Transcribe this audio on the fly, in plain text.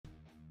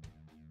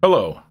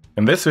Hello,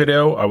 in this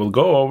video I will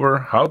go over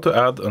how to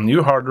add a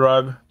new hard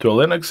drive to a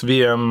Linux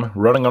VM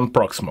running on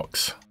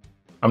Proxmox.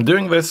 I'm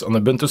doing this on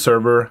Ubuntu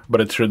server,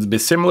 but it should be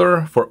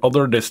similar for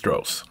other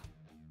distros.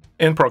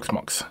 In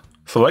Proxmox,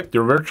 select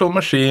your virtual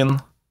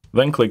machine,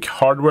 then click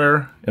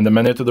Hardware in the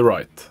menu to the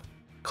right.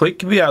 Click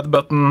the Add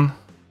button,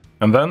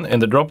 and then in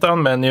the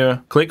drop-down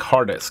menu, click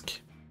Hard Disk.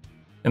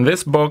 In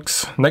this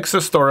box, next to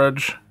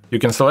Storage, you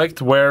can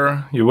select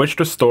where you wish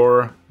to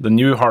store the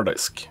new hard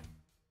disk.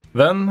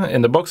 Then,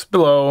 in the box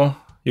below,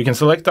 you can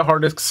select the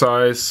hard disk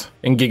size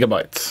in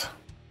gigabytes.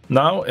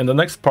 Now, in the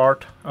next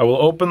part, I will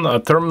open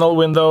a terminal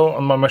window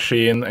on my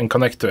machine and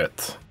connect to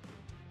it.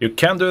 You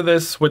can do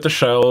this with the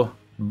shell,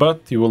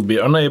 but you will be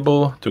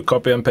unable to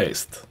copy and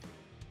paste.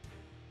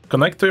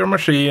 Connect to your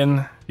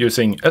machine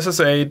using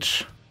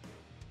SSH,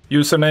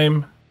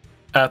 username,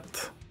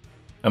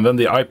 and then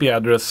the IP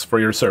address for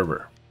your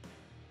server.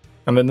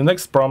 And in the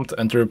next prompt,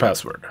 enter your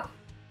password.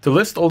 To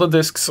list all the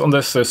disks on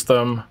this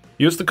system,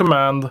 use the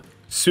command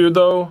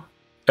sudo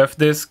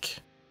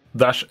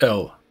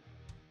fdisk-l.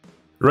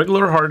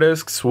 Regular hard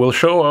disks will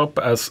show up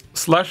as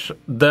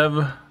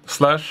 /dev/sd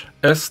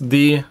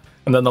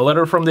and then a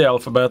letter from the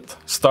alphabet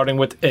starting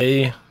with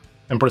A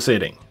and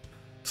proceeding.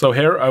 So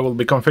here I will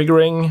be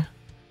configuring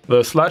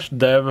the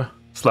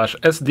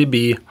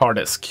 /dev/sdb hard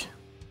disk.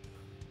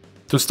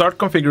 To start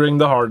configuring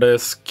the hard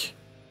disk,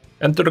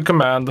 enter the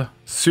command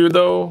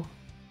sudo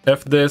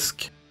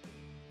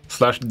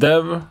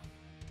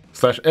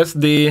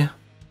fdisk/dev/sd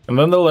and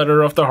then the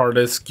letter of the hard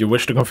disk you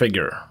wish to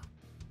configure.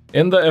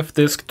 In the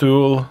fdisk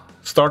tool,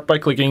 start by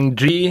clicking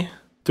G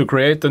to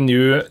create a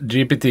new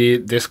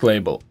GPT disk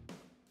label.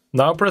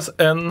 Now press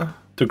N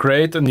to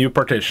create a new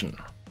partition.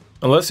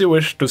 Unless you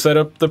wish to set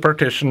up the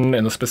partition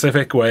in a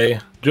specific way,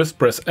 just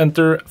press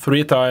Enter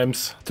 3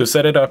 times to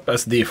set it up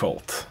as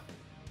default.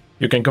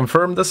 You can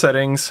confirm the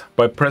settings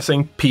by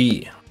pressing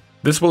P.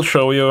 This will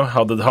show you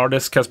how the hard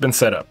disk has been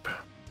set up.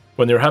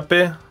 When you're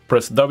happy,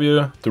 press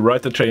W to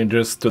write the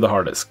changes to the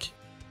hard disk.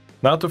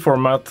 Now to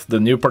format the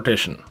new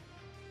partition.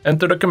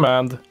 Enter the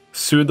command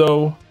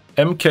sudo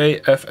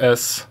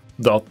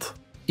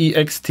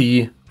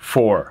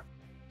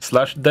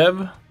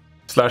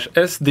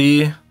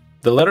mkfs.ext4/dev/sd,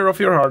 the letter of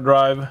your hard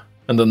drive,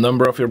 and the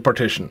number of your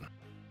partition.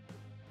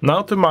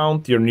 Now to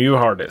mount your new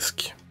hard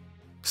disk.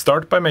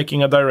 Start by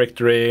making a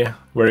directory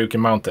where you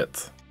can mount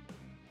it.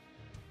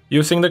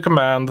 Using the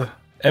command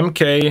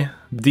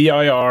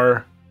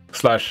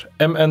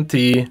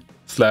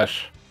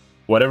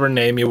mkdir/mnt/whatever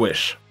name you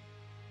wish.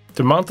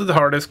 To mount the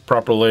hard disk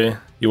properly,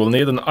 you will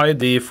need an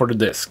ID for the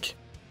disk.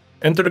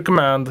 Enter the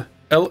command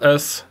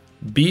ls-blk-f.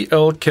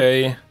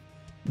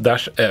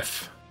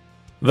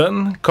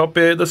 Then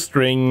copy the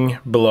string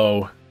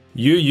below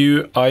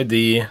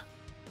UUID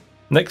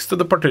next to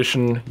the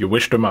partition you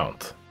wish to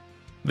mount.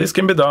 This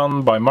can be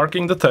done by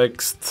marking the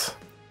text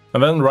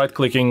and then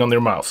right-clicking on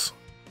your mouse.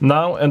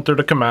 Now enter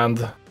the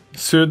command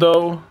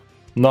sudo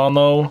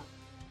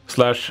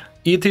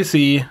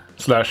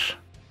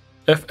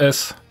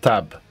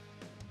nano/etc/fstab.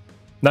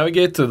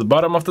 Navigate to the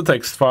bottom of the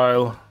text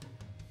file.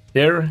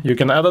 Here you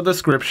can add a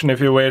description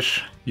if you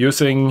wish,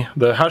 using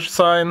the hash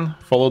sign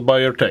followed by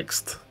your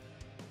text.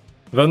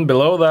 Then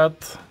below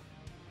that,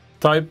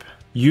 type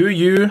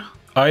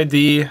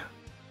UUID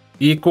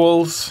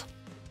equals,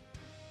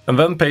 and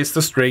then paste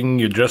the string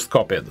you just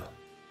copied.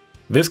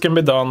 This can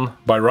be done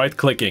by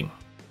right-clicking.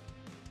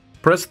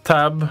 Press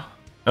Tab,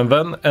 and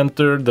then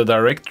enter the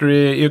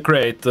directory you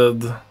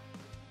created.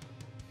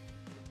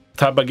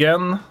 Tab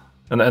again,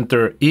 and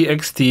enter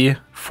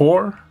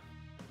ext4.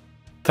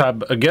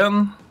 Tab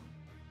again,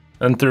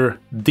 enter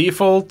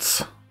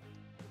defaults.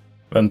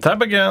 Then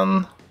tab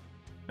again,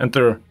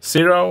 enter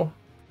 0.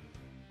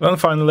 Then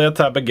finally a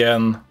tab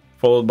again,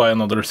 followed by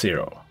another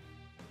 0.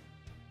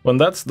 When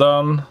that's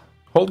done,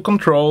 hold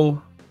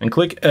Ctrl and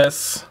click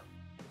S,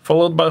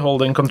 followed by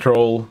holding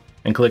Ctrl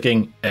and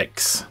clicking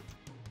X.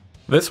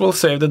 This will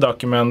save the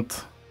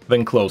document,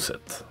 then close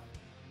it.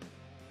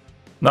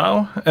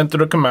 Now enter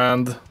the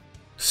command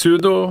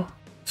sudo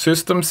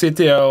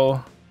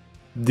systemctl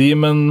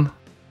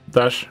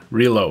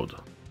daemon-reload,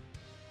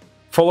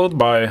 followed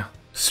by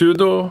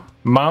sudo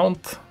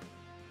mount-a.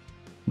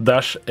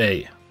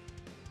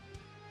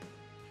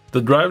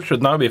 The drive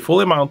should now be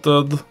fully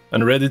mounted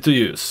and ready to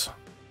use.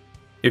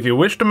 If you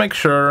wish to make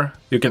sure,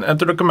 you can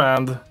enter the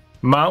command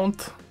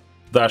mount-l-t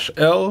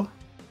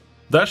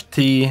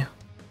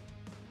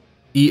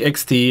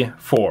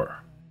ext4.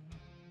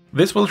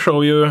 This will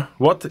show you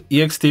what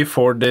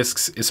ext4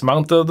 disks is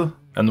mounted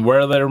and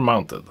where they're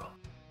mounted.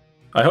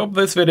 I hope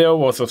this video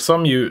was of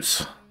some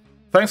use.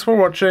 Thanks for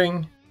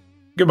watching.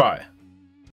 Goodbye.